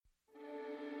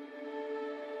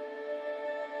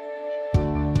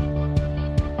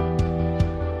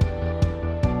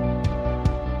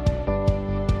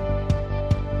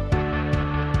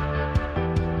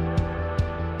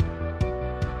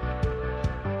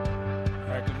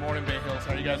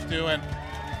you guys doing?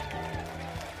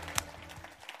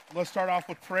 Let's start off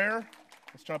with prayer.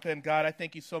 Let's jump in. God, I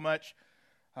thank you so much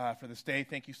for this day.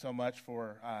 Thank you so much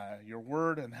for your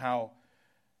word and how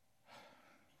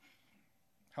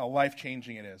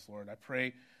life-changing it is, Lord. I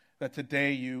pray that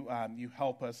today you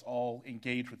help us all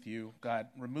engage with you. God,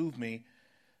 remove me.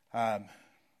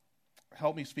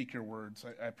 Help me speak your words.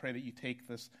 I pray that you take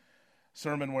this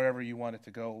sermon wherever you want it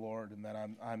to go, Lord, and that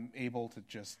I'm able to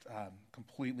just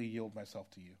completely yield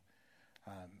myself to you.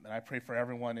 And I pray for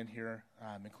everyone in here,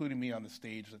 including me on the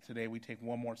stage, that today we take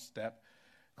one more step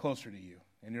closer to you.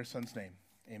 In your son's name,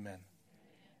 amen.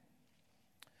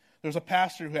 There's a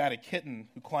pastor who had a kitten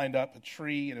who climbed up a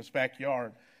tree in his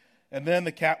backyard, and then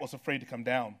the cat was afraid to come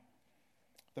down.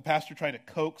 The pastor tried to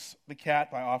coax the cat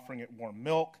by offering it warm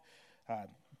milk,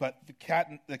 but the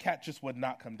cat just would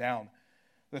not come down.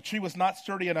 The tree was not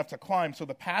sturdy enough to climb, so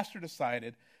the pastor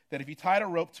decided that if he tied a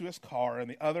rope to his car and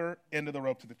the other end of the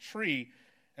rope to the tree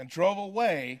and drove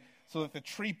away so that the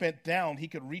tree bent down, he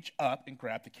could reach up and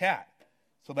grab the cat.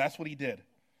 So that's what he did,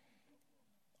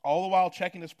 all the while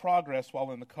checking his progress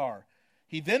while in the car.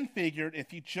 He then figured if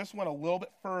he just went a little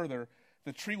bit further,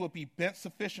 the tree would be bent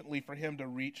sufficiently for him to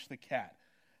reach the cat.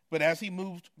 But as he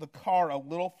moved the car a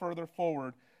little further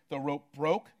forward, the rope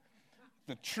broke,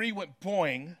 the tree went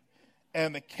boing,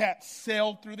 and the cat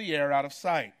sailed through the air out of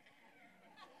sight.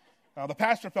 Now, the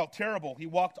pastor felt terrible. He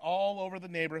walked all over the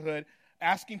neighborhood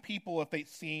asking people if they'd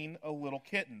seen a little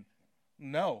kitten.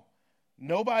 No,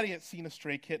 nobody had seen a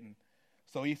stray kitten.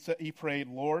 So he prayed,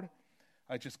 Lord,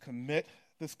 I just commit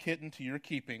this kitten to your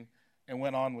keeping, and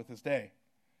went on with his day.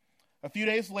 A few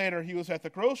days later, he was at the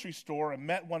grocery store and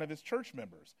met one of his church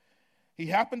members. He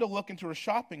happened to look into her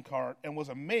shopping cart and was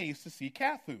amazed to see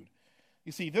cat food.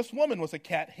 You see, this woman was a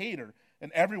cat hater,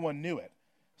 and everyone knew it.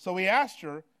 So he asked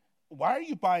her, why are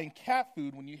you buying cat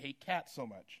food when you hate cats so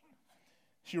much?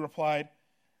 She replied,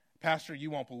 Pastor, you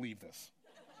won't believe this.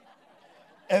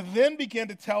 And then began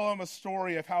to tell him a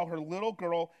story of how her little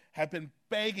girl had been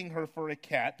begging her for a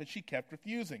cat, but she kept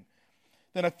refusing.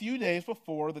 Then a few days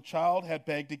before, the child had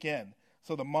begged again.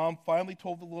 So the mom finally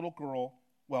told the little girl,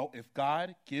 well, if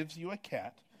God gives you a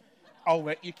cat, I'll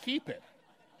let you keep it.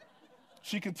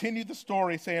 She continued the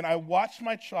story, saying, I watched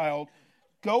my child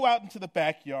go out into the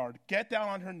backyard, get down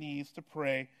on her knees to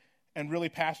pray, and really,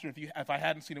 Pastor, if I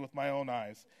hadn't seen it with my own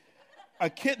eyes, a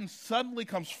kitten suddenly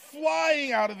comes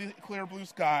flying out of the clear blue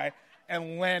sky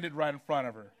and landed right in front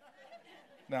of her.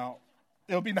 Now,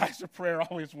 it would be nice if prayer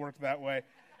always worked that way.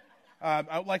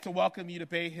 I would like to welcome you to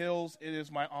Bay Hills. It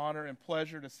is my honor and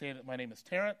pleasure to say that my name is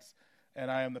Terrence,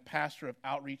 and I am the pastor of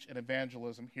outreach and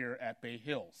evangelism here at Bay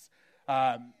Hills.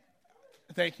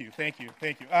 Thank you.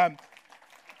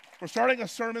 We're starting a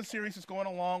sermon series that's going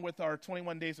along with our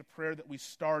 21 days of prayer that we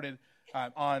started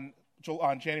on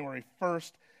January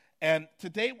 1st. And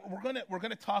today we're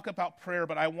gonna talk about prayer,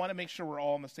 but I want to make sure we're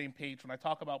all on the same page. When I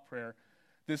talk about prayer,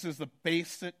 this is the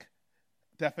basic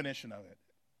definition of it.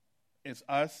 It's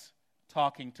us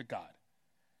talking to God.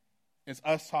 It's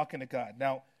us talking to God.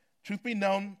 Now, truth be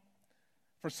known,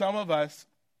 for some of us,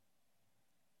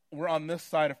 we're on this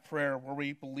side of prayer where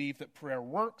we believe that prayer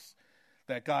works,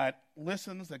 that God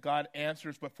listens, that God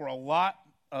answers. But for a lot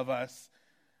of us,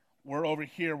 we're over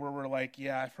here where we're like,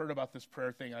 yeah, I've heard about this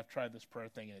prayer thing. I've tried this prayer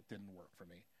thing, and it didn't work for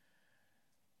me.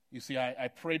 You see, I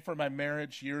prayed for my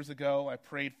marriage years ago. I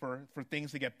prayed for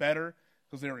things to get better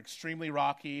because they were extremely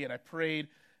rocky. And I prayed,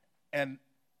 and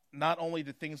not only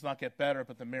did things not get better,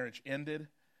 but the marriage ended,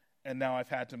 and now I've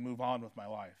had to move on with my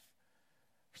life.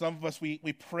 For some of us, we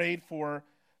prayed for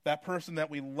that person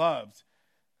that we loved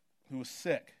who was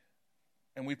sick,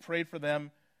 and we prayed for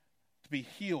them to be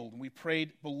healed. And we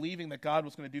prayed believing that God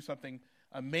was going to do something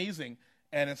amazing,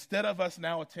 and instead of us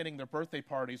now attending their birthday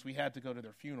parties, we had to go to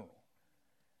their funeral.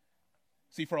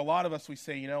 See, for a lot of us, we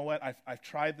say, you know what, I've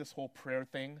tried this whole prayer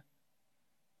thing.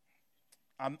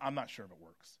 I'm not sure if it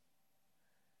works.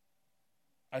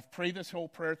 I've prayed this whole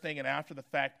prayer thing, and after the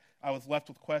fact, I was left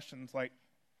with questions like,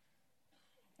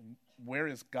 where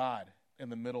is God in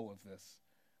the middle of this?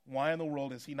 Why in the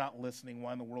world is he not listening?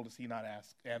 Why in the world is he not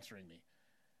answering me?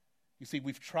 You see,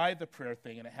 we've tried the prayer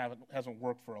thing, and it hasn't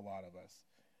worked for a lot of us.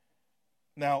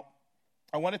 Now,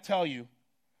 I want to tell you,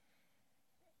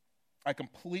 I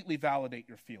completely validate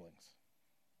your feelings.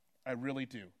 I really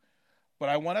do. But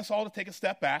I want us all to take a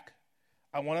step back.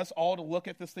 I want us all to look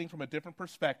at this thing from a different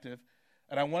perspective.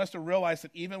 And I want us to realize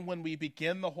that even when we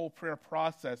begin the whole prayer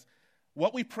process,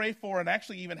 what we pray for and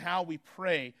actually even how we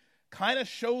pray kind of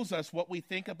shows us what we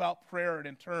think about prayer and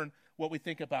in turn what we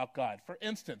think about God. For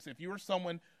instance, if you are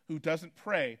someone who doesn't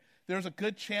pray, there's a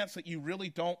good chance that you really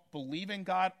don't believe in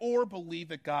God or believe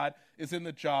that God is in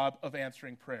the job of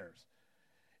answering prayers.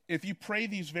 If you pray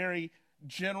these very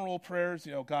general prayers,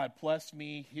 God bless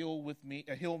me, heal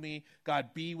me,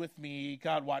 God be with me,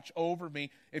 God watch over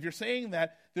me. If you're saying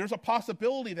that, there's a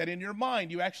possibility that in your mind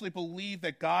you actually believe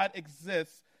that God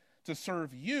exists to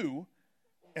serve you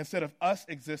instead of us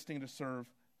existing to serve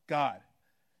God.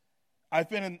 I'm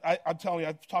telling you,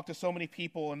 I've talked to so many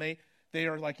people, and they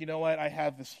are like, you know what, I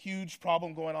have this huge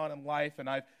problem going on in life, and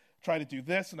I've tried to do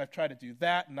this, and I've tried to do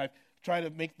that, and I've tried to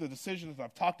make the decisions,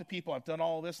 I've talked to people, I've done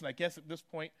all of this, and I guess at this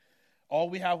point, all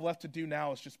we have left to do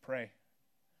now is just pray.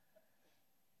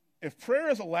 If prayer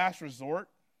is a last resort,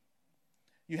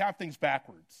 you have things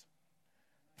backwards.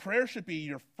 Prayer should be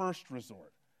your first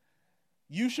resort.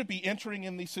 You should be entering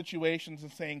in these situations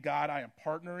and saying, God, I am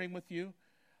partnering with you.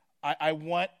 I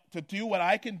want to do what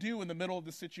I can do in the middle of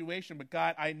the situation, but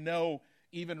God, I know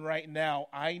even right now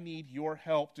I need your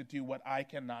help to do what I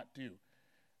cannot do.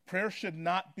 Prayer should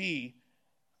not be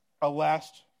a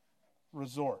last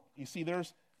resort. You see,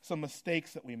 there's some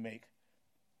mistakes that we make.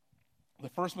 The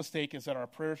first mistake is that our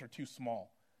prayers are too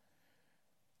small.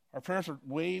 Our prayers are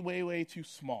way, way, way too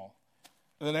small.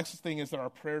 And the next thing is that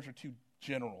our prayers are too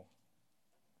general.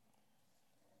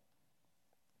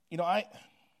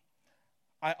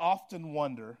 I often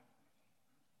wonder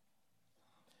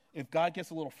if God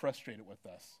gets a little frustrated with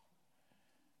us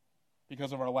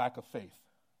because of our lack of faith.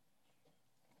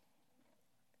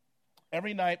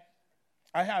 Every night,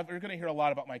 you're going to hear a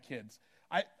lot about my kids.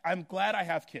 I'm glad I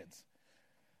have kids.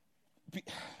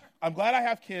 I'm glad I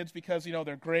have kids because,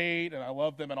 they're great and I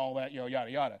love them and all that, yada,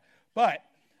 yada. But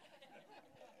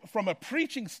from a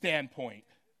preaching standpoint,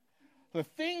 the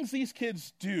things these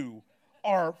kids do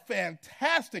are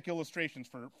fantastic illustrations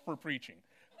for preaching.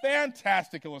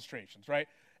 Fantastic illustrations, right?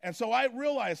 And so I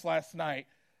realized last night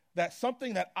that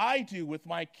something that I do with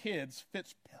my kids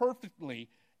fits perfectly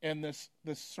in this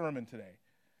sermon today.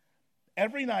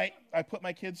 Every night I put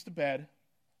my kids to bed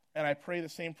and I pray the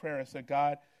same prayer. I said,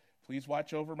 God, please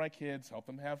watch over my kids, help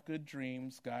them have good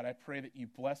dreams. God, I pray that you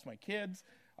bless my kids.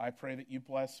 I pray that you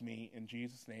bless me. In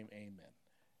Jesus' name, amen.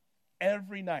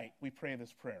 Every night we pray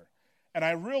this prayer. And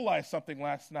I realized something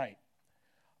last night.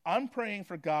 I'm praying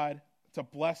for God to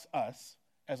bless us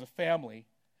as a family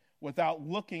without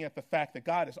looking at the fact that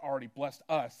God has already blessed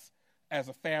us as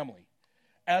a family.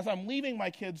 As I'm leaving my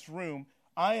kids' room,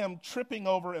 I am tripping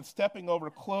over and stepping over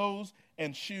clothes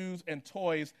and shoes and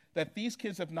toys that these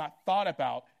kids have not thought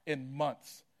about in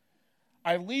months.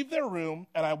 I leave their room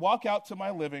and I walk out to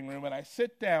my living room and I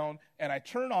sit down and I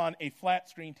turn on a flat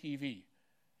screen TV.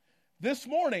 This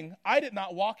morning, I did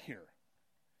not walk here.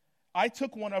 I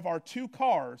took one of our 2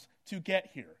 cars to get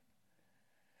here.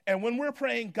 And when we're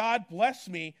praying, God bless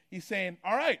me, he's saying,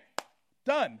 all right,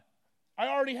 done. I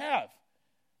already have.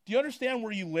 Do you understand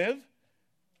where you live?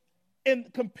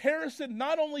 In comparison,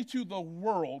 not only to the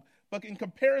world, but in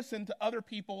comparison to other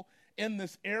people in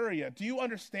this area, do you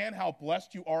understand how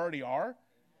blessed you already are?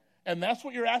 And that's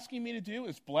what you're asking me to do,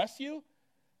 is bless you?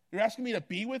 You're asking me to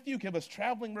be with you, give us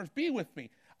traveling mercies, be with me.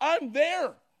 I'm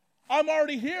there. I'm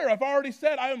already here. I've already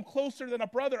said I am closer than a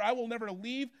brother. I will never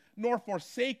leave nor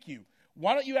forsake you.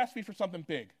 Why don't you ask me for something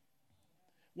big?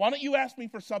 Why don't you ask me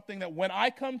for something that when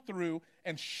I come through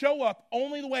and show up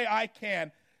only the way I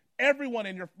can, everyone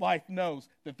in your life knows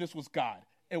that this was God.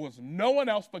 It was no one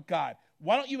else but God.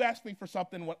 Why don't you ask me for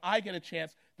something when I get a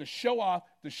chance to show off,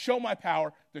 to show my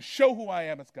power, to show who I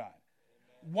am as God?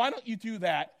 Why don't you do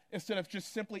that instead of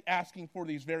just simply asking for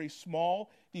these very small,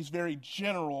 these very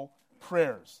general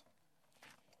prayers?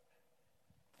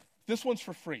 This one's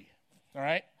for free, all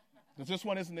right? Because this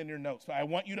one isn't in your notes. But I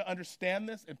want you to understand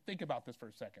this and think about this for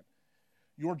a second.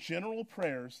 Your general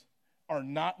prayers are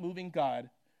not moving God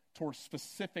towards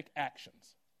specific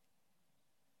actions.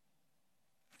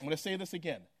 I'm going to say this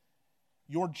again.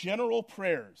 Your general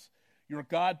prayers, your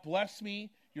God bless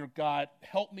me, your God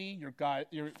help me, your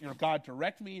God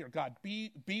direct me, your God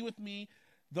be with me,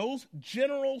 those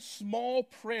general small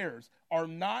prayers are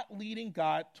not leading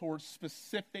God towards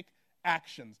specific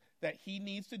actions that he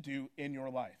needs to do in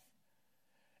your life.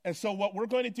 And so what we're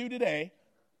going to do today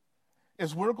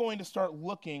is we're going to start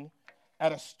looking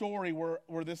at a story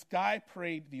where this guy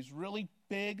prayed these really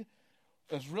big,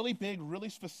 really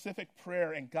specific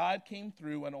prayer, and God came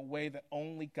through in a way that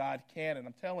only God can. And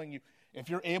I'm telling you, if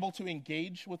you're able to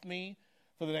engage with me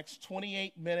for the next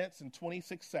 28 minutes and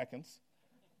 26 seconds,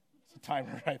 it's a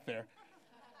timer right there,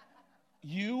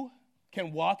 you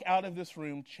can walk out of this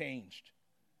room changed.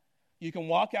 You can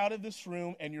walk out of this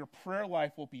room and your prayer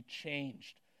life will be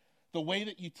changed. The way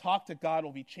that you talk to God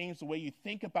will be changed. The way you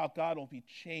think about God will be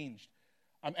changed.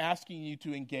 I'm asking you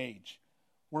to engage.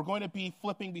 We're going to be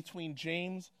flipping between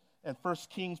James and 1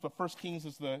 Kings, but 1 Kings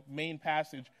is the main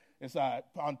passage. It's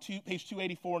on page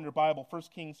 284 in your Bible, 1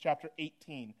 Kings chapter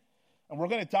 18. And we're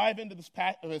going to dive into this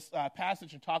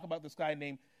passage and talk about this guy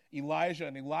named Elijah.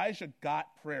 And Elijah got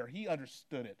prayer. He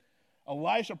understood it.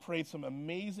 Elijah prayed some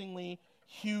amazingly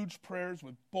huge prayers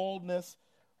with boldness,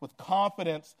 with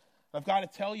confidence. I've got to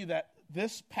tell you that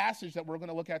this passage that we're going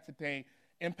to look at today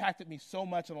impacted me so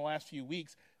much in the last few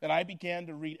weeks that I began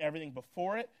to read everything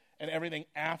before it and everything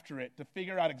after it to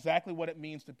figure out exactly what it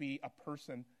means to be a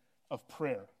person of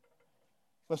prayer.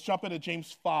 Let's jump into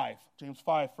James 5. James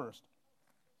 5 first.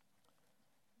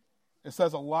 It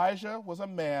says, Elijah was a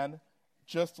man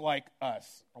just like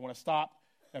us. I want to stop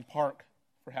and park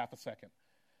for half a second.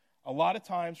 A lot of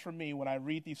times for me, when I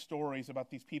read these stories about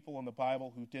these people in the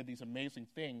Bible who did these amazing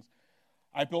things,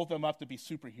 I build them up to be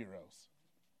superheroes.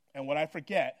 And what I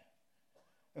forget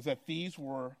is that these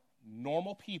were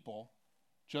normal people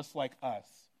just like us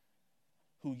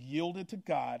who yielded to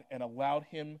God and allowed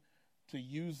him to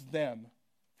use them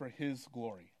for his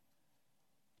glory,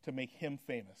 to make him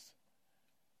famous.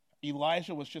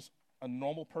 Elijah was just a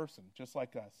normal person, just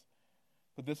like us.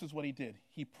 But this is what he did.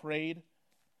 He prayed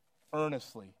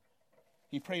earnestly.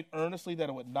 He prayed earnestly that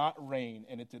it would not rain,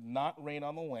 and it did not rain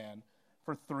on the land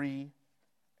for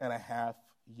 3.5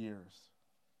 years.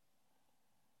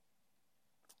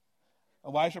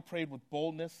 Elijah prayed with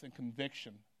boldness and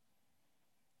conviction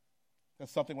that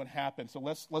something would happen. So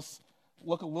let's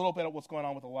look a little bit at what's going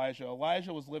on with Elijah.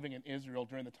 Elijah was living in Israel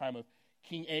during the time of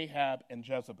King Ahab and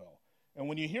Jezebel. And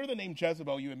when you hear the name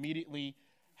Jezebel, you immediately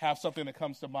have something that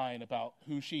comes to mind about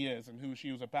who she is and who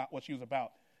she was about, what she was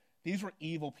about. These were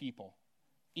evil people,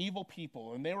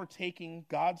 and they were taking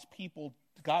God's people,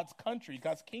 God's country,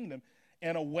 God's kingdom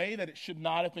in a way that it should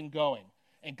not have been going.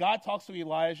 And God talks to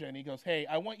Elijah, and he goes, hey,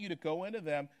 I want you to go into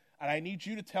them, and I need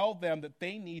you to tell them that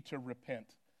they need to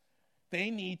repent. They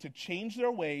need to change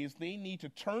their ways. They need to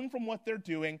turn from what they're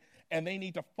doing, and they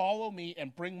need to follow me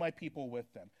and bring my people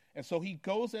with them. And so he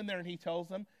goes in there, and he tells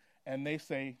them, and they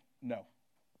say, no.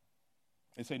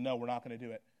 They say, no, we're not going to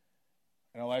do it.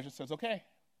 And Elijah says, okay,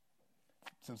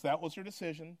 since that was your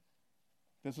decision,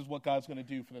 this is what God's going to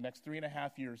do for the next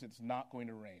 3.5 years. It's not going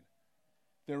to rain.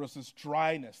 There was this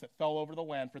dryness that fell over the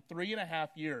land for 3.5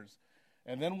 years.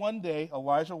 And then one day,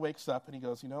 Elijah wakes up and he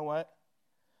goes, you know what?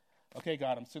 Okay,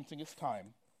 God, I'm sensing it's time.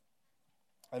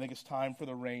 I think it's time for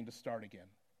the rain to start again.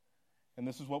 And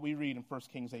this is what we read in 1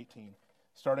 Kings 18.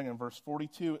 Starting in verse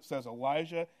 42, it says,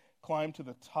 Elijah climbed to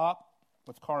the top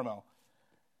of Carmel.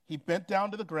 He bent down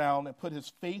to the ground and put his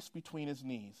face between his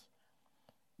knees.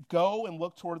 Go and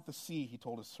look toward the sea, he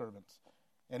told his servants.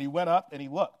 And he went up and he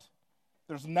looked.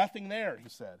 There's nothing there, he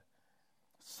said.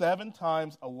 7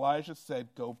 times Elijah said,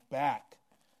 go back.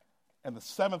 And the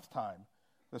 7th time,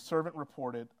 the servant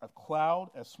reported, a cloud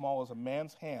as small as a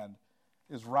man's hand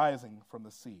is rising from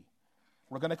the sea.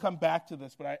 We're going to come back to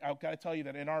this, but I've got to tell you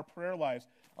that in our prayer lives,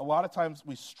 a lot of times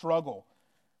we struggle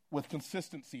with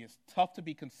consistency. It's tough to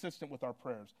be consistent with our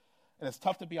prayers, and it's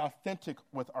tough to be authentic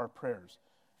with our prayers.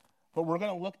 But we're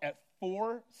going to look at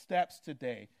 4 steps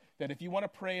today that if you want to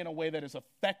pray in a way that is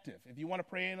effective, if you want to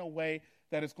pray in a way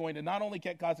that is going to not only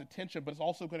get God's attention, but it's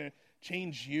also going to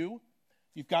change you,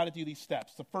 you've got to do these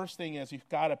steps. The first thing is you've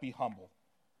got to be humble.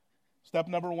 Step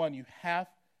number 1, you have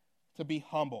to be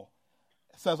humble.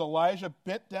 It says Elijah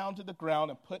bent down to the ground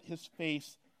and put his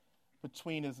face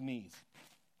between his knees.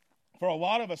 For a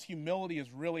lot of us, humility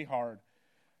is really hard.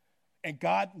 And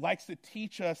God likes to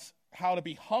teach us how to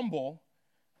be humble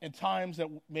in times that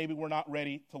maybe we're not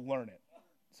ready to learn it.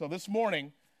 So this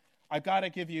morning, I've got to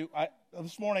give you,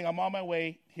 this morning I'm on my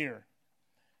way here.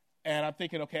 And I'm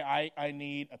thinking, okay, I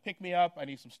need a pick-me-up. I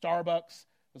need some Starbucks.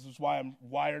 This is why I'm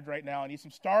wired right now. I need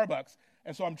some Starbucks.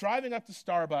 And so I'm driving up to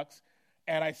Starbucks,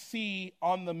 and I see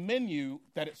on the menu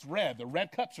that it's red. The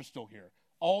red cups are still here.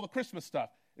 All the Christmas stuff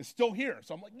is still here.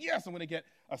 So I'm like, yes, I'm going to get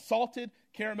a salted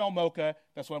caramel mocha.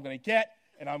 That's what I'm going to get.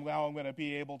 And now I'm going to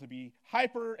be able to be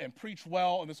hyper and preach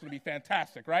well, and this is going to be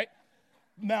fantastic, right?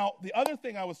 Now, the other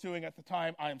thing I was doing at the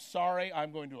time, I am sorry,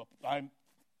 I'm going to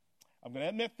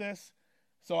admit this.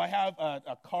 So I have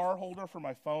a car holder for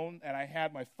my phone, and I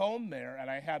had my phone there, and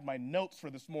I had my notes for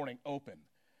this morning open,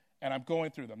 and I'm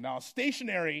going through them. Now, it's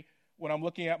stationary when I'm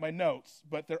looking at my notes,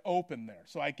 but they're open there.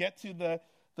 So I get to the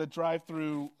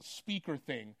drive-through speaker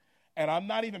thing, and I'm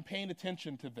not even paying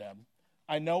attention to them.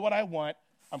 I know what I want.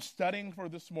 I'm studying for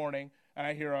this morning, and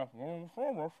I hear and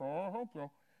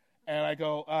I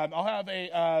go, I'll have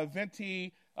a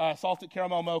venti salted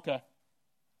caramel mocha.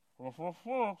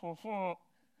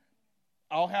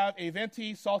 I'll have a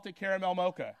venti salted caramel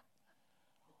mocha.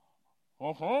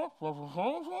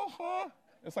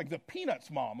 It's like the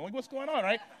Peanuts mom. I'm like, what's going on,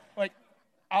 right? Like,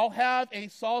 I'll have a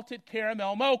salted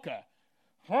caramel mocha.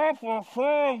 What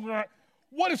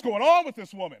is going on with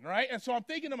this woman, right? And so I'm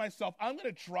thinking to myself, I'm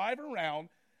going to drive around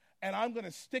and I'm going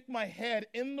to stick my head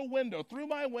in the window, through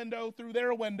my window, through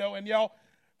their window, and yell,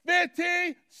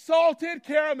 Venti salted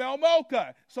caramel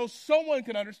mocha, so someone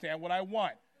can understand what I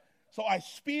want. So I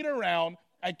speed around,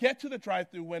 I get to the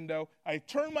drive-through window, I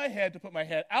turn my head to put my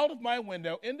head out of my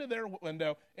window into their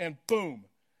window, and boom,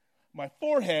 my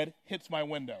forehead hits my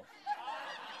window.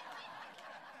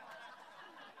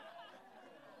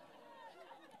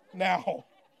 Now,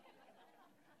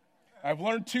 I've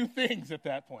learned two things at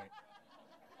that point.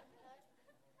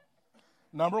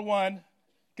 Number one,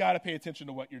 got to pay attention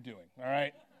to what you're doing, all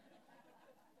right?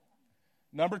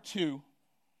 Number two,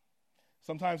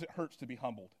 sometimes it hurts to be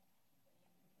humbled.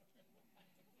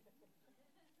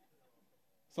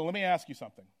 So let me ask you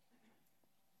something.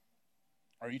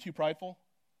 Are you too prideful?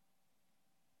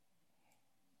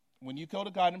 When you go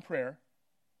to God in prayer,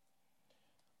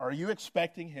 are you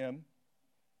expecting Him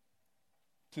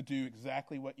to do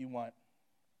exactly what you want?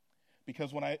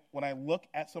 Because when I look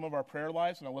at some of our prayer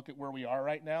lives and I look at where we are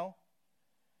right now,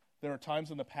 there are times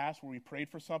in the past where we prayed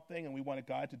for something and we wanted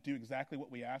God to do exactly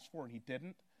what we asked for and He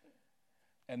didn't.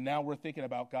 And now we're thinking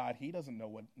about God, He doesn't know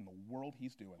what in the world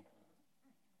He's doing.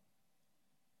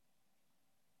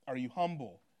 Are you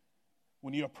humble?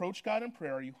 When you approach God in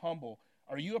prayer, are you humble?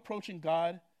 Are you approaching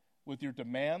God with your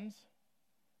demands?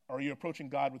 Or are you approaching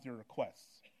God with your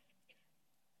requests?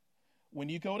 When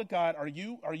you go to God, are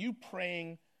you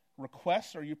praying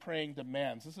requests or are you praying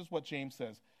demands? This is what James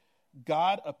says.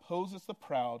 God opposes the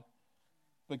proud,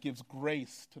 but gives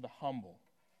grace to the humble.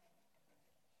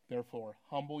 Therefore,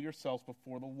 humble yourselves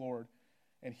before the Lord,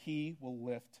 and He will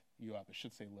lift you up. It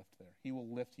should say lift there. He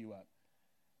will lift you up.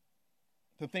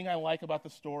 The thing I like about the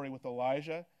story with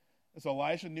Elijah is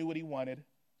Elijah knew what he wanted,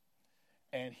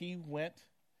 and he went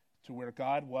to where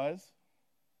God was,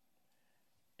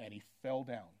 and he fell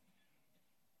down,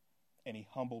 and he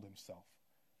humbled himself.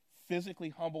 Physically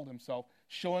humbled himself,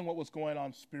 showing what was going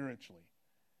on spiritually.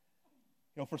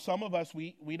 You know, for some of us,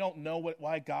 we don't know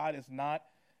why God is not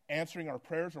answering our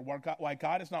prayers or why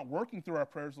God is not working through our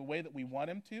prayers the way that we want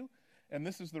Him to. And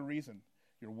this is the reason.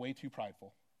 You're way too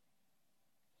prideful.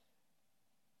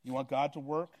 You want God to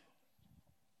work?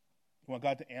 You want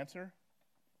God to answer?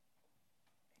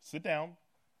 Sit down.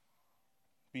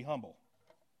 Be humble.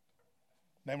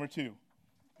 Number two,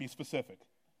 be specific.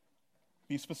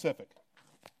 Be specific.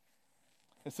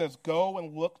 It says, go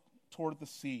and look toward the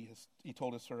sea, he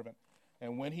told his servant.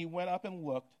 And when he went up and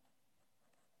looked,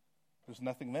 there's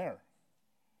nothing there.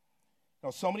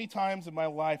 Now, so many times in my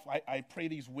life, I pray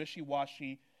these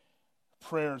wishy-washy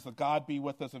prayers that God be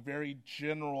with us, very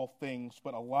general things.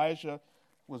 But Elijah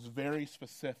was very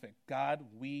specific. God,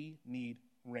 we need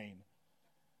rain.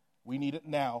 We need it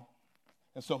now.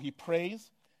 And so he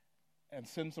prays and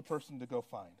sends a person to go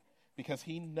find. Because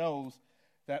he knows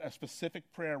that a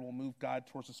specific prayer will move God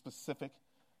towards a specific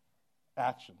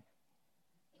action.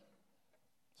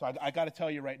 So I got to tell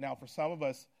you right now, for some of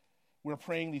us, we're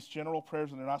praying these general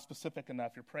prayers and they're not specific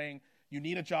enough. You're praying, you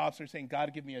need a job, so you're saying,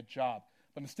 God, give me a job.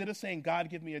 But instead of saying, God,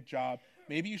 give me a job,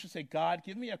 maybe you should say, God,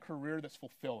 give me a career that's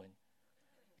fulfilling.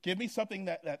 Give me something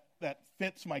that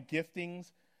fits my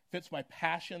giftings, fits my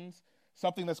passions,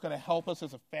 something that's going to help us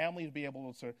as a family to be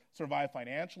able to survive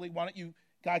financially. Why don't you,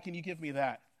 God, can you give me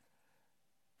that?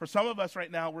 For some of us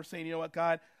right now, we're saying, you know what,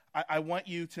 God, I want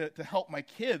you to help my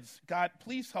kids. God,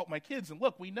 please help my kids. And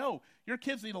look, we know your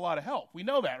kids need a lot of help. We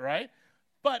know that, right?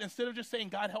 But instead of just saying,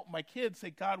 God, help my kids,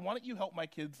 say, God, why don't you help my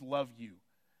kids love you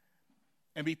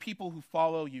and be people who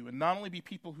follow you, and not only be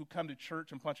people who come to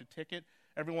church and punch a ticket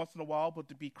every once in a while, but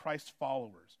to be Christ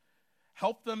followers.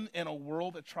 Help them in a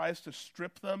world that tries to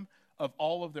strip them of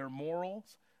all of their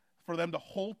morals, for them to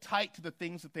hold tight to the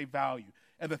things that they value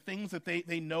and the things that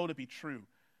they know to be true.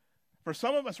 For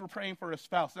some of us, we're praying for a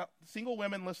spouse. Now, single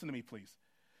women, listen to me, please.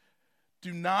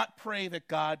 Do not pray that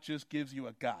God just gives you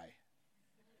a guy.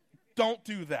 Don't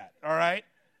do that, all right?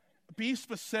 Be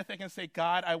specific and say,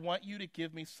 God, I want you to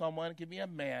give me someone, give me a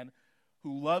man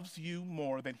who loves you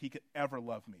more than he could ever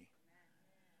love me.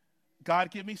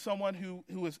 God, give me someone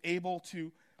who is able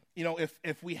to, you know,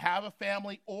 if we have a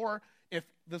family, or if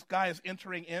this guy is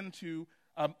entering into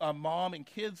a mom and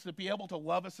kids, to be able to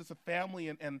love us as a family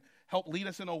and help lead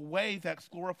us in a way that's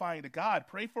glorifying to God.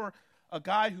 Pray for a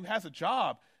guy who has a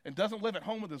job and doesn't live at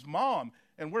home with his mom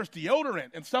and wears deodorant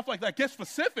and stuff like that. Get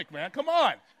specific, man. Come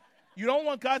on. You don't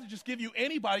want God to just give you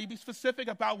anybody. Be specific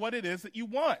about what it is that you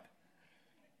want.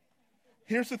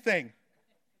 Here's the thing.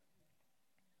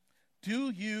 Do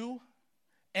you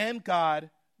and God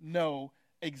know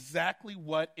exactly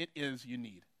what it is you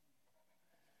need?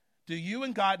 Do you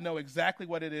and God know exactly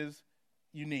what it is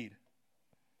you need?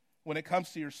 When it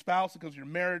comes to your spouse, when it comes to your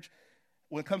marriage,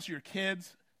 when it comes to your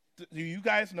kids, do you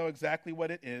guys know exactly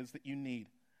what it is that you need?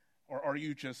 Or are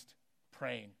you just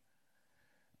praying?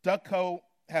 Doug Coe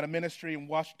had a ministry in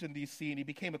Washington, D.C., and he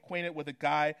became acquainted with a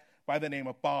guy by the name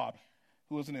of Bob,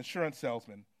 who was an insurance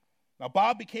salesman. Now,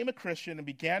 Bob became a Christian and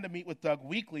began to meet with Doug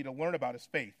weekly to learn about his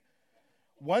faith.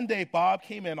 One day, Bob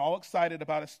came in all excited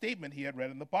about a statement he had read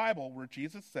in the Bible where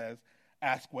Jesus says,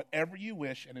 "Ask whatever you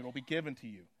wish and it'll be given to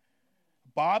you."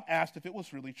 Bob asked if it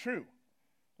was really true.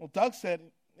 Well, Doug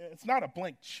said, "It's not a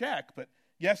blank check, but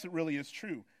yes, it really is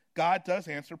true. God does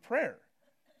answer prayer."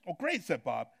 "Well, great," said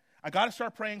Bob. "I got to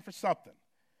start praying for something.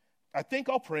 I think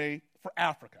I'll pray for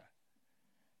Africa."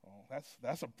 "Well,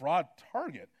 that's a broad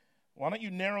target. Why don't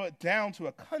you narrow it down to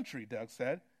a country?" Doug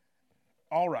said.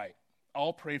 "All right,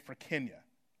 I'll pray for Kenya."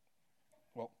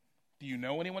 "Well, do you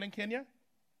know anyone in Kenya?"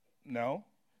 "No."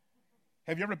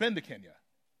 "Have you ever been to Kenya?"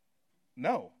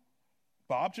 "No."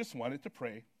 Bob just wanted to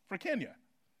pray for Kenya.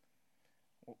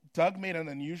 Well, Doug made an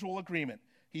unusual agreement.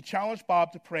 He challenged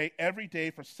Bob to pray every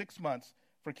day for 6 months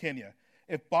for Kenya.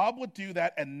 If Bob would do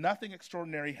that and nothing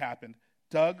extraordinary happened,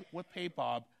 Doug would pay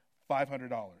Bob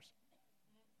 $500.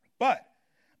 But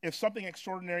if something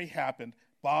extraordinary happened,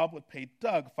 Bob would pay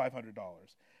Doug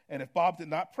 $500. And if Bob did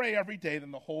not pray every day,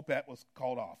 then the whole bet was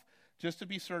called off. Just to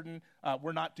be certain,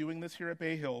 we're not doing this here at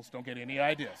Bay Hills. Don't get any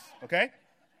ideas, okay?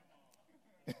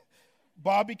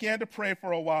 Bob began to pray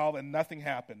for a while, and nothing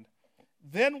happened.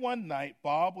 Then one night,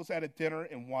 Bob was at a dinner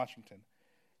in Washington.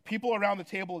 People around the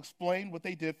table explained what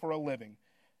they did for a living.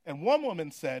 And one woman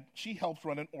said she helps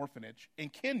run an orphanage in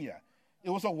Kenya.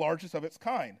 It was the largest of its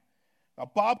kind. Now,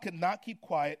 Bob could not keep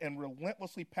quiet and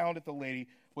relentlessly pounded the lady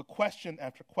with question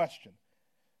after question.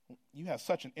 "You have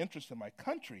such an interest in my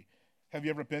country. Have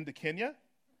you ever been to Kenya?"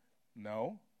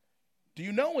 "No." "Do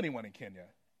you know anyone in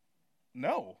Kenya?"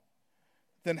 "No."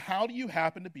 "Then how do you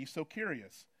happen to be so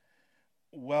curious?"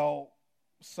 "Well,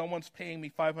 someone's paying me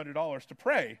 $500 to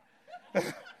pray."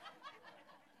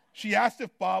 She asked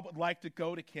if Bob would like to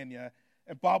go to Kenya,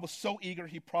 and Bob was so eager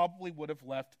he probably would have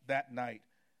left that night.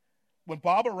 When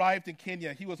Bob arrived in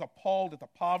Kenya, he was appalled at the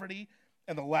poverty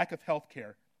and the lack of health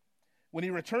care. When he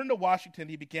returned to Washington,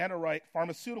 he began to write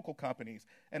pharmaceutical companies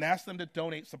and asked them to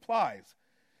donate supplies.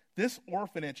 This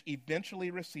orphanage eventually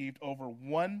received over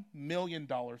 $1 million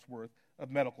worth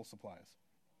of medical supplies.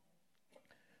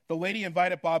 The lady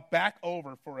invited Bob back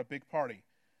over for a big party.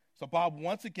 So Bob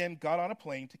once again got on a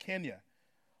plane to Kenya.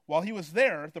 While he was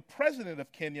there, the president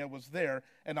of Kenya was there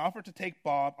and offered to take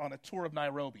Bob on a tour of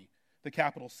Nairobi, the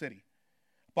capital city.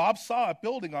 Bob saw a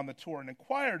building on the tour and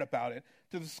inquired about it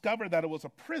to discover that it was a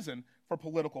prison for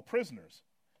political prisoners.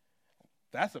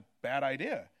 "That's a bad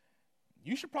idea.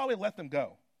 You should probably let them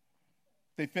go."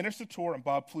 They finished the tour and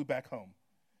Bob flew back home.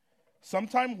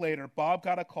 Sometime later, Bob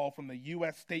got a call from the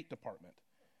U.S. State Department.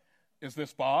 "Is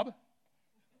this Bob?"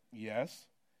 "Yes."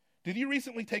 "Did you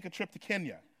recently take a trip to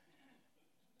Kenya?"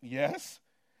 "Yes."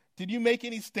 "Did you make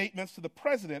any statements to the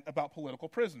president about political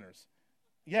prisoners?"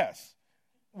 "Yes."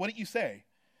 "What did you say?"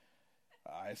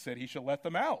 "I said he should let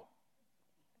them out."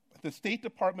 The State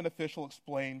Department official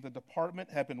explained the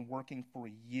department had been working for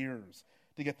years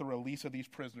to get the release of these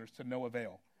prisoners to no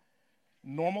avail.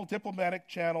 Normal diplomatic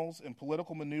channels and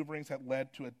political maneuverings had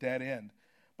led to a dead end.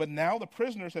 But now the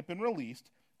prisoners had been released,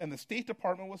 and the State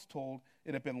Department was told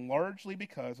it had been largely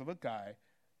because of a guy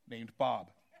named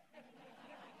Bob.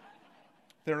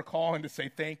 They were calling to say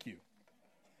thank you.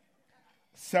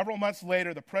 Several months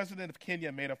later, the president of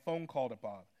Kenya made a phone call to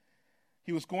Bob.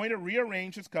 He was going to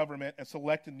rearrange his government and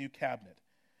select a new cabinet,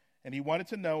 and he wanted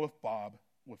to know if Bob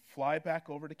would fly back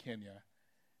over to Kenya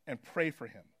and pray for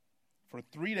him for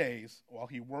 3 days while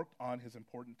he worked on his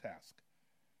important task.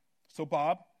 So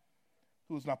Bob,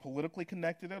 who was not politically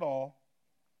connected at all,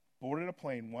 boarded a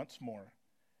plane once more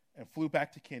and flew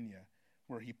back to Kenya,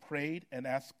 where he prayed and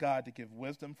asked God to give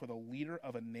wisdom for the leader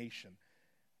of a nation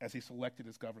as he selected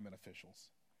his government officials.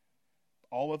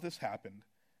 All of this happened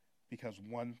because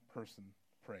one person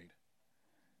prayed.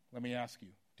 Let me ask you,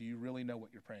 do you really know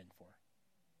what you're praying for?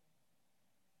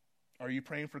 Are you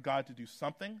praying for God to do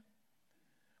something?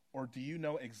 Or do you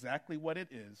know exactly what it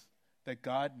is that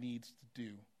God needs to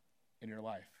do in your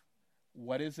life?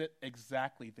 What is it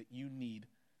exactly that you need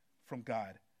from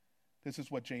God? This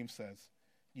is what James says.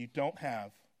 You don't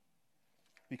have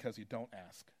because you don't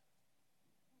ask.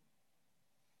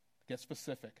 Get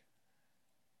specific.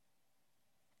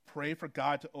 Pray for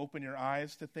God to open your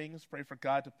eyes to things. Pray for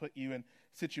God to put you in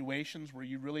situations where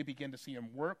you really begin to see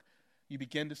Him work. You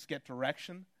begin to get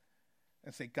direction.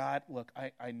 and say, God, look,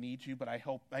 I need you, but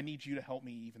I need you to help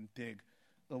me even dig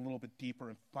a little bit deeper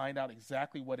and find out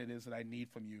exactly what it is that I need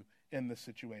from you in this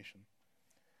situation.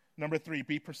 Number 3,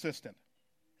 be persistent.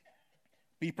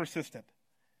 Be persistent.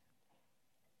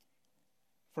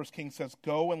 1 Kings says,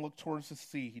 go and look towards the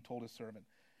sea, he told his servant.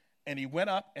 And he went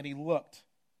up and he looked.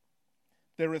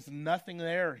 There is nothing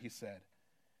there, he said.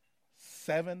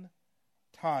 7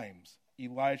 times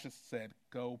Elijah said,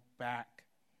 go back.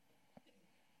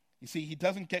 You see, he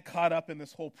doesn't get caught up in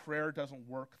this whole prayer doesn't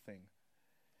work thing.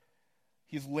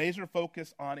 He's laser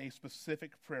focused on a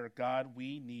specific prayer. God,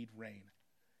 we need rain,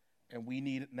 and we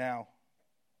need it now.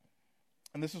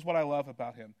 And this is what I love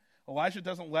about him. Elijah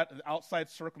doesn't let outside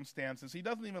circumstances, he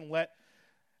doesn't even let,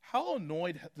 how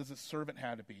annoyed does his servant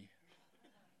have to be?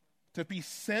 To be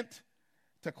sent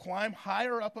to climb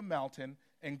higher up a mountain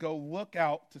and go look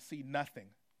out to see nothing.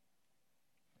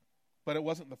 But it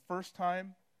wasn't the first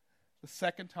time, the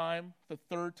second time, the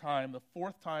third time, the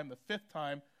fourth time, the fifth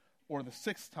time, or the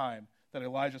 6th time that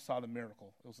Elijah saw the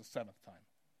miracle. It was the 7th time.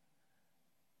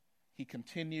 He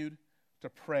continued to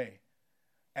pray.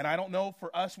 And I don't know,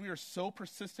 for us, we are so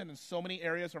persistent in so many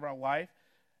areas of our life,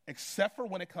 except for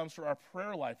when it comes to our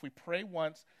prayer life. We pray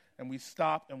once, and we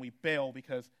stop, and we bail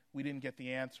because we didn't get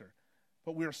the answer.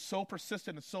 But we are so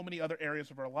persistent in so many other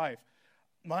areas of our life.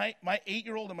 My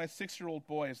 8-year-old and my 6-year-old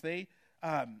boys,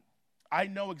 I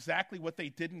know exactly what they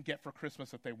didn't get for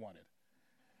Christmas that they wanted.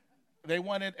 They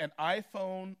wanted an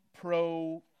iPhone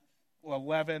Pro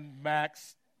 11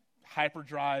 Max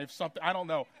Hyperdrive, something, I don't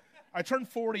know. I turned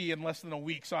 40 in less than a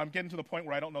week, so I'm getting to the point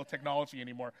where I don't know technology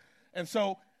anymore. And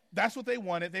so that's what they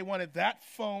wanted. They wanted that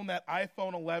phone, that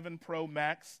iPhone 11 Pro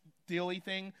Max dealy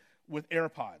thing with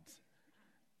AirPods.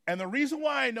 And the reason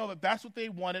why I know that that's what they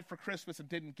wanted for Christmas and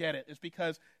didn't get it is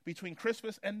because between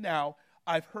Christmas and now,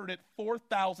 I've heard it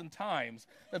 4,000 times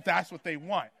that that's what they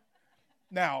want.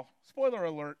 Now, spoiler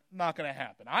alert, not going to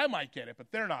happen. I might get it, but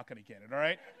they're not going to get it, all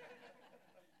right?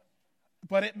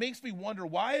 But it makes me wonder,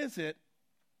 why is it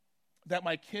that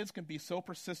my kids can be so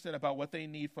persistent about what they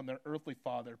need from their earthly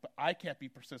father, but I can't be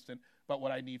persistent about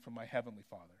what I need from my heavenly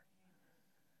Father?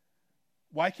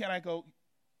 Why can't I go,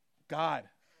 God,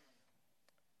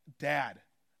 Dad,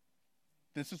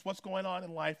 this is what's going on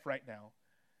in life right now,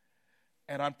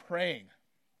 and I'm praying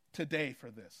today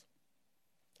for this.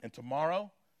 And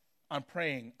tomorrow, I'm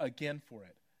praying again for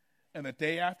it. And the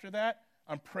day after that,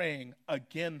 I'm praying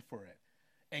again for it.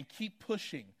 And keep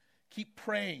pushing, keep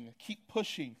praying, keep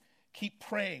pushing, keep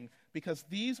praying, because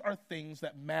these are things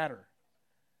that matter.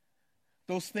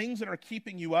 Those things that are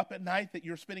keeping you up at night that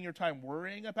you're spending your time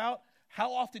worrying about,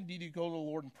 how often do you go to the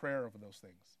Lord in prayer over those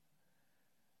things?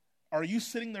 Are you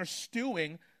sitting there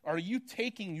stewing? Are you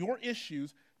taking your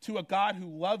issues to a God who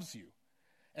loves you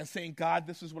and saying, God,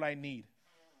 this is what I need?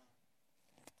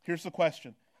 Here's the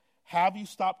question. Have you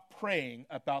stopped praying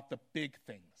about the big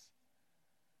things?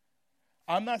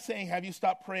 I'm not saying have you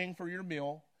stopped praying for your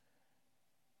meal.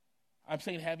 I'm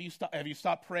saying have you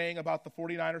stopped praying about the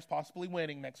 49ers possibly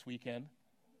winning next weekend?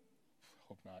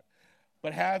 Hope not.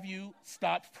 But have you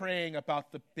stopped praying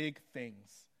about the big things?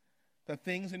 The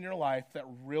things in your life that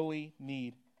really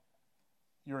need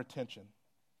your attention.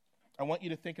 I want you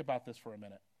to think about this for a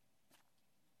minute.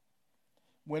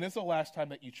 When is the last time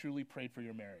that you truly prayed for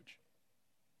your marriage?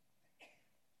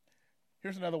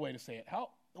 Here's another way to say it.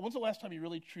 When's the last time you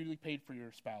really truly prayed for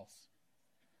your spouse?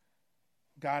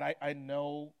 God, I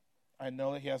know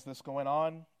that he has this going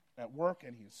on at work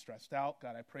and he's stressed out.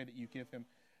 God, I pray that you give him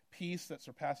peace that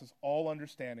surpasses all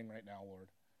understanding right now, Lord.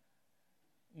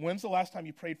 When's the last time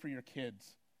you prayed for your kids?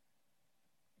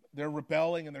 They're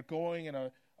rebelling and they're going in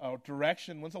a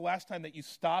direction. When's the last time that you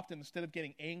stopped and instead of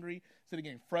getting angry, instead of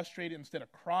getting frustrated, instead of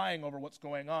crying over what's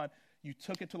going on, you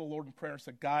took it to the Lord in prayer and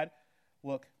said, God,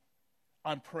 look,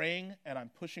 I'm praying and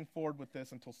I'm pushing forward with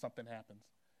this until something happens.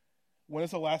 When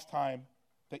is the last time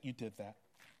that you did that?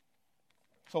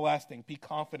 So last thing, be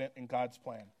confident in God's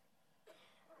plan.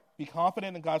 Be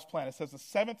confident in God's plan. It says the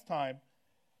 7th time,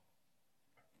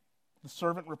 the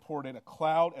servant reported, a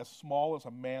cloud as small as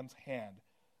a man's hand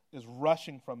is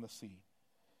rushing from the sea.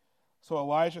 So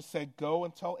Elijah said, go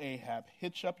and tell Ahab,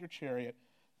 hitch up your chariot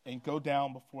and go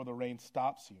down before the rain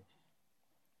stops you.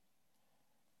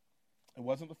 It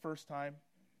wasn't the first time,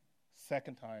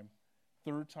 second time,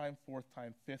 third time, fourth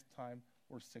time, fifth time,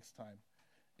 or 6th time.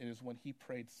 It is when he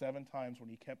prayed 7 times, when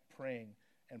he kept praying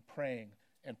and praying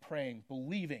and praying,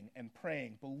 believing and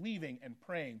praying, believing and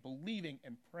praying, believing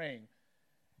and praying.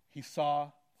 He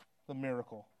saw the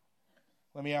miracle.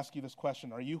 Let me ask you this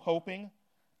question. Are you hoping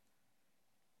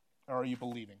or are you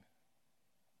believing?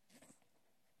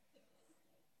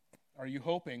 Are you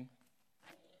hoping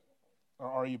or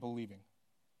are you believing?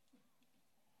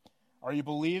 Are you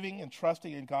believing and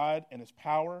trusting in God and his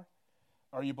power?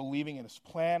 Are you believing in his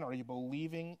plan? Are you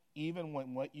believing even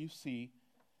when what you see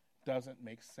doesn't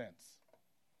make sense?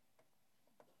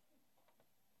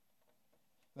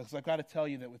 Because I've got to tell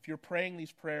you that if you're praying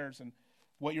these prayers and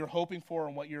what you're hoping for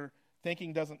and what you're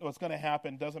thinking what's going to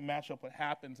happen doesn't match up what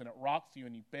happens and it rocks you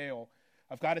and you bail,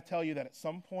 I've got to tell you that at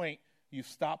some point you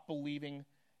stop believing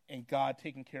in God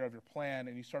taking care of your plan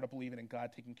and you start believing in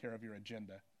God taking care of your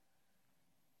agenda.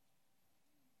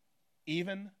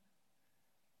 Even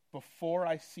before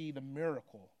I see the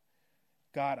miracle,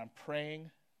 God, I'm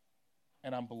praying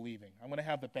and I'm believing. I'm going to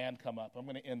have the band come up. I'm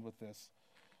going to end with this.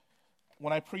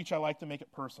 When I preach, I like to make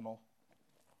it personal.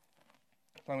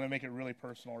 So I'm going to make it really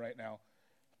personal right now.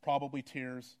 Probably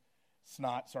tears,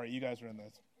 snot. Sorry, you guys are in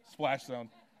the splash zone.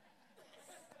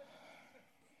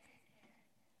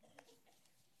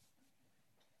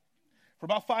 For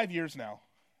about 5 years now,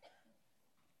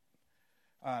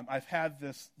 I've had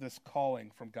this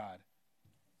calling from God.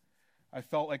 I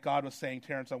felt like God was saying,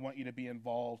 Terrence, I want you to be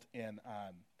involved in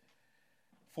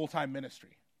full-time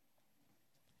ministry.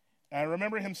 And I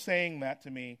remember him saying that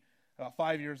to me about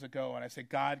 5 years ago, and I said,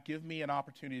 God, give me an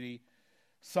opportunity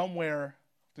somewhere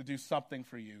to do something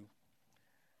for you.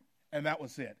 And that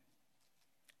was it.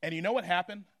 And you know what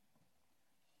happened?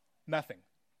 Nothing.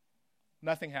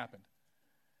 Nothing happened.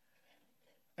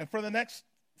 And for the next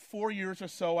 4 years or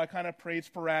so, I kind of prayed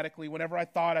sporadically. Whenever I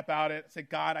thought about it, I said,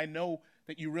 God, I know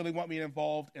that you really want me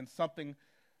involved in something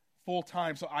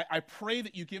full-time. So I pray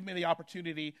that you give me the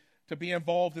opportunity to be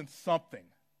involved in something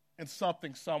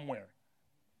somewhere.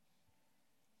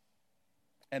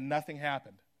 And nothing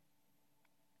happened.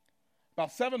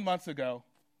 About 7 months ago,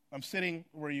 I'm sitting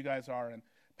where you guys are, and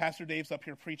Pastor Dave's up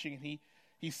here preaching, and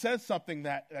he says something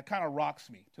that kind of rocks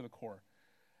me to the core.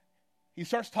 He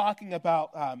starts talking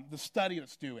about the study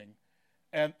that's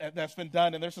that's been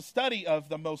done, and there's a study of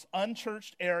the most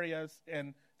unchurched areas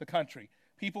in the country,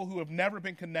 people who have never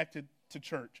been connected to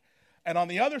church. And on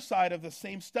the other side of the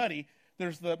same study,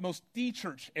 there's the most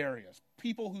de-churched areas,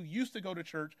 people who used to go to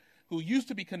church, who used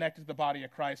to be connected to the body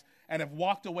of Christ, and have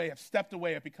walked away, have stepped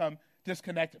away, have become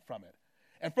disconnected from it.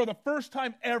 And for the first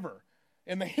time ever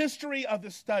in the history of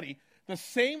this study, the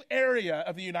same area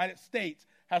of the United States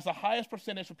has the highest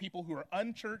percentage of people who are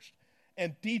unchurched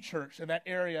and de-churched, and that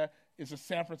area is the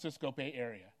San Francisco Bay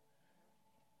Area.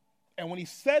 And when he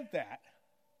said that,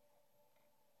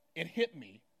 it hit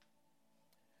me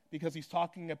because he's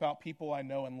talking about people I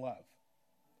know and love.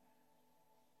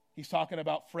 He's talking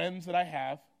about friends that I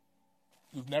have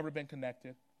who've never been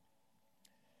connected.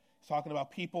 He's talking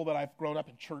about people that I've grown up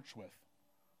in church with.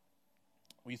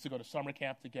 We used to go to summer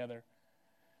camp together,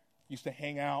 used to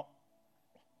hang out,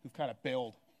 who've kind of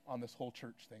bailed on this whole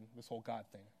church thing, this whole God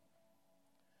thing.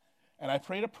 And I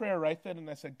prayed a prayer right then, and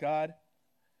I said, God,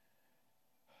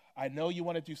 I know you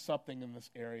want to do something in this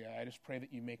area. I just pray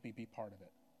that you make me be part of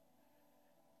it.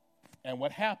 And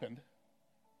what happened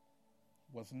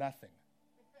was nothing.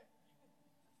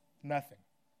 Nothing.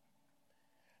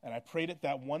 And I prayed it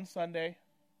that one Sunday,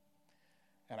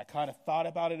 and I kind of thought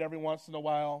about it every once in a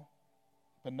while,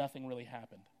 but nothing really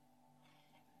happened.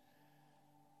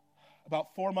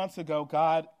 About 4 months ago,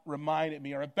 God reminded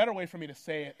me, or a better way for me to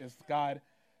say it is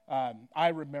I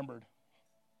remembered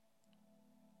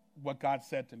what God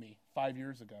said to me 5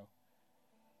 years ago.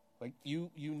 Like, you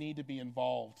need to be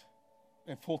involved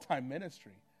in full-time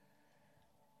ministry.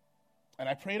 And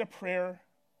I prayed a prayer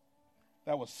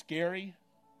that was scary,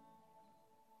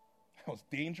 that was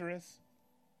dangerous.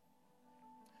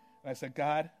 And I said,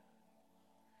 God,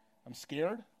 I'm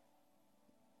scared.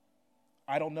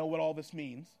 I don't know what all this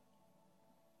means.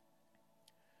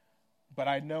 But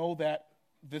I know that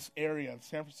this area, the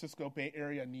San Francisco Bay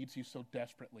Area, needs you so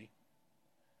desperately.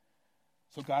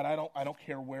 So God, I don't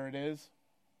care where it is.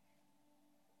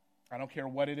 I don't care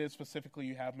what it is specifically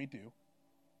you have me do.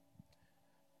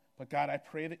 But God, I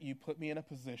pray that you put me in a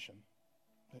position,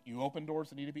 that you open doors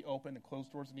that need to be opened and close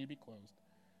doors that need to be closed.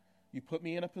 You put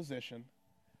me in a position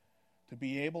to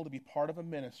be able to be part of a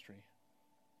ministry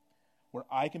where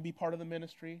I can be part of the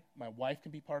ministry, my wife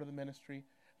can be part of the ministry,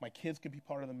 my kids can be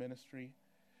part of the ministry,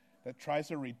 that tries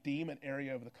to redeem an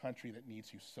area of the country that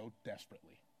needs you so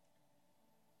desperately.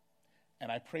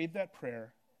 And I prayed that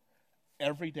prayer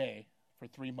every day for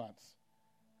 3 months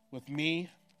with me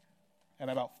and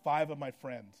about 5 of my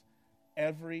friends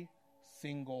every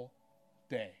single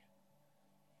day.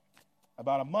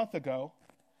 About a month ago,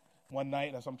 one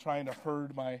night as I'm trying to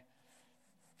herd my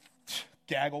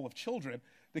gaggle of children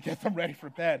to get them ready for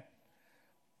bed,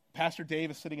 Pastor Dave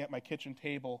is sitting at my kitchen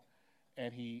table,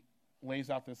 and he lays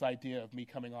out this idea of me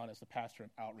coming on as the pastor of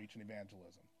outreach and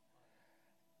evangelism.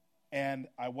 And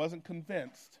I wasn't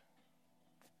convinced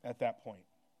at that point.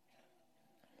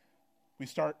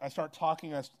 I start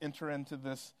talking, I enter into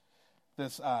this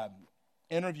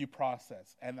interview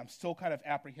process, and I'm still kind of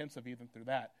apprehensive even through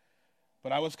that.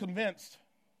 But I was convinced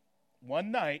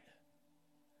one night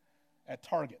at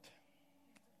Target.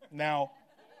 Now,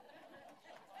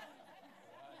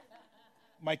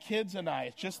 my kids and I,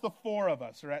 it's just the four of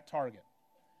us are at Target.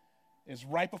 It's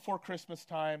right before Christmas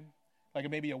time, like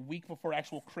maybe a week before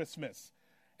actual Christmas.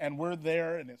 And we're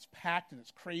there, and it's packed, and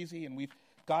it's crazy, and we've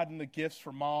gotten the gifts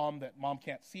for Mom that Mom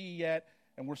can't see yet.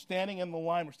 And we're standing in the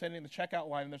line, we're standing in the checkout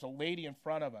line, and there's a lady in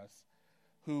front of us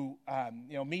who,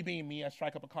 me being me, I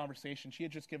strike up a conversation. She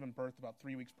had just given birth about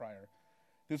 3 weeks prior.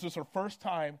 This was her first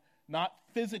time not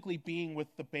physically being with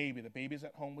the baby. The baby's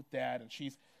at home with Dad, and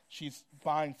she's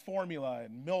buying formula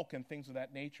and milk and things of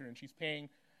that nature, and she's paying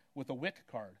with a WIC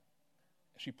card.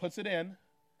 She puts it in,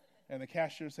 and the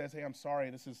cashier says, "Hey, I'm sorry,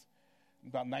 this is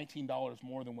about $19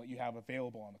 more than what you have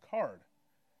available on the card."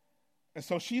 And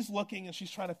so she's looking, and she's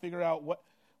trying to figure out what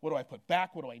do I put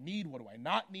back, what do I need, what do I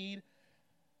not need.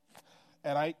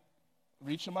 And I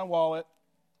reach in my wallet,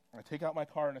 I take out my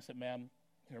card, and I said, "Ma'am,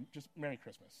 here, just Merry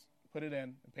Christmas." Put it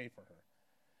in and pay for her.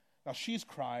 Now she's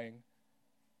crying.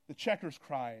 The checker's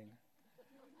crying.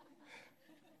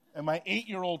 And my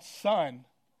 8-year-old son,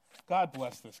 God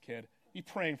bless this kid, be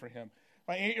praying for him.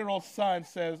 My 8-year-old son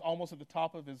says, almost at the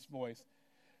top of his voice,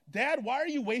 "Dad, why are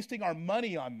you wasting our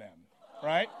money on them?"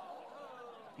 Right?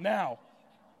 Now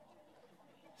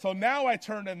I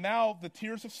turn, and now the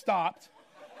tears have stopped.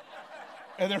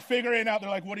 And they're figuring out, they're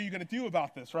like, "What are you going to do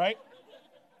about this?" Right?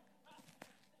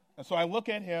 And so I look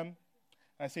at him,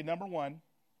 and I say, "Number one,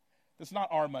 this is not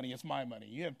our money, it's my money.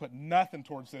 You haven't put nothing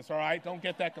towards this, all right? Don't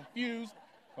get that confused.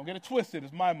 Don't get it twisted.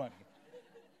 It's my money.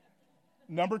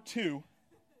 Number two,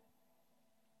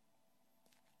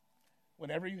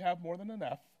 whenever you have more than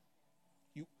enough,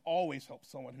 you always help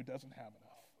someone who doesn't have enough."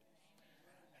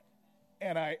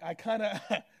 And I kind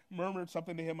of murmured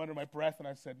something to him under my breath, and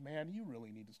I said, "Man, you really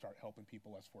need to start helping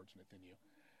people less fortunate than you."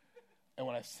 And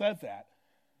when I said that,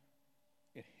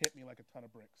 it hit me like a ton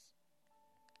of bricks.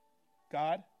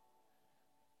 God,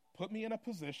 put me in a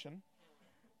position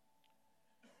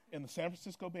in the San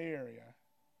Francisco Bay Area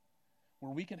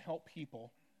where we can help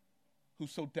people who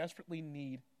so desperately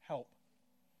need help.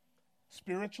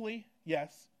 Spiritually,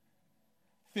 yes.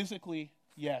 Physically,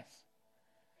 yes.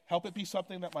 Help it be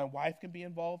something that my wife can be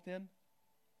involved in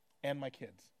and my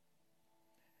kids.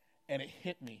 And it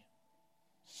hit me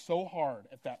so hard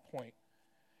at that point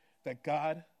that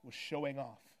God was showing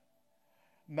off.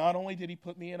 Not only did he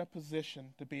put me in a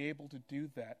position to be able to do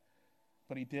that,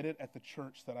 but he did it at the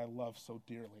church that I love so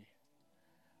dearly.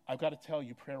 I've got to tell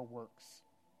you, prayer works.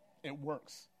 It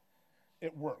works.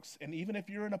 It works. And even if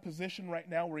you're in a position right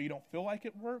now where you don't feel like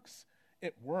it works,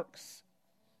 it works.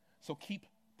 So keep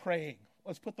praying.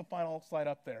 Let's put the final slide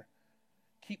up there.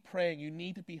 Keep praying. You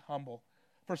need to be humble.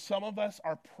 For some of us,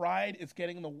 our pride is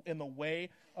getting in the way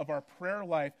of our prayer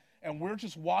life, and we're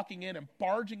just walking in and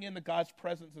barging into God's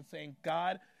presence and saying,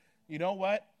 "God, you know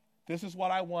what? This is what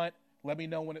I want. Let me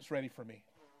know when it's ready for me."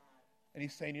 And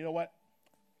he's saying, "You know what?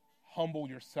 Humble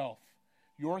yourself.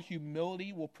 Your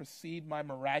humility will precede my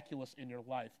miraculous in your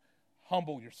life.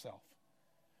 Humble yourself."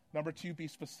 Number two, be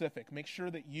specific. Make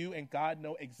sure that you and God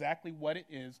know exactly what it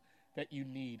is that you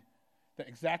need, that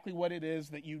exactly what it is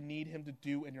that you need him to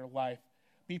do in your life.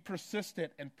 Be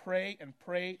persistent and pray and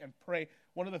pray and pray.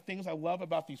 One of the things I love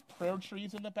about these prayer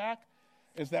trees in the back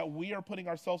is that we are putting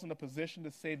ourselves in a position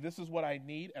to say, "This is what I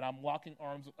need," and I'm locking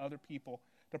arms with other people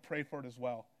to pray for it as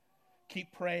well.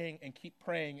 Keep praying and keep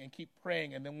praying and keep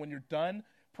praying, and then when you're done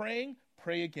praying,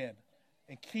 pray again.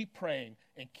 And keep praying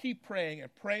and keep praying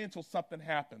and pray until something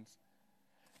happens.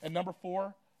 And number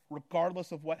four,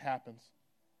 regardless of what happens,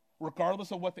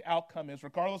 regardless of what the outcome is,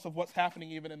 regardless of what's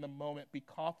happening even in the moment, be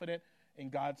confident in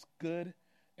God's good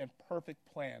and perfect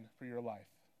plan for your life.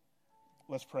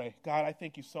 Let's pray. God, I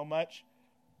thank you so much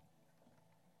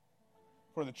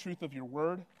for the truth of your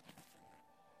word.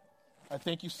 I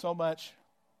thank you so much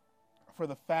for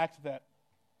the fact that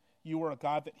you are a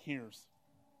God that hears.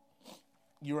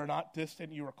 You are not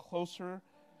distant. You are closer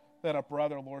than a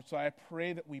brother, Lord. So I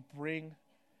pray that we bring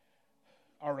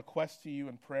our requests to you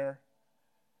in prayer.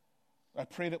 I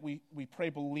pray that we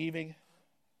pray believing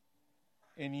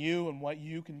in you and what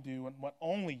you can do and what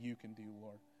only you can do,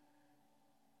 Lord.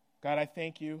 God, I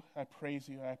thank you. I praise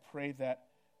you. I pray that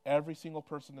every single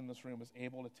person in this room is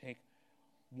able to take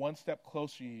one step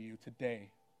closer to you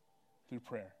today through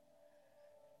prayer.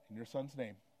 In your son's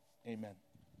name, amen.